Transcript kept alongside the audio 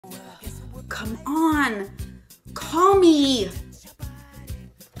come on. Call me.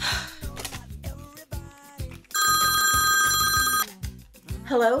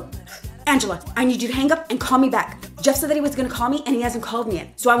 Hello? Angela, I need you to hang up and call me back. Jeff said that he was gonna call me and he hasn't called me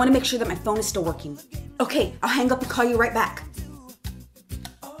yet, so I wanna make sure that my phone is still working. Okay, I'll hang up and call you right back.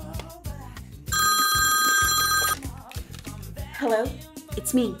 Hello?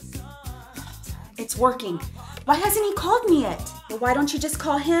 It's me. It's working. Why hasn't he called me yet? Well, why don't you just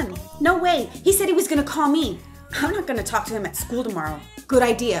call him? No way. He said he was gonna call me. I'm not gonna talk to him at school tomorrow. Good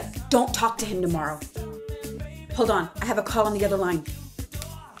idea. Don't talk to him tomorrow. Hold on. I have a call on the other line.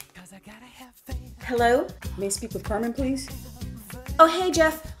 Hello? May I speak with Carmen, please? Oh, hey,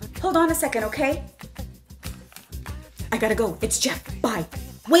 Jeff. Hold on a second, okay? I gotta go. It's Jeff. Bye.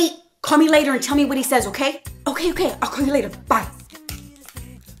 Wait. Call me later and tell me what he says, okay? Okay. I'll call you later. Bye.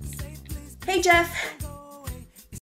 Hey, Jeff.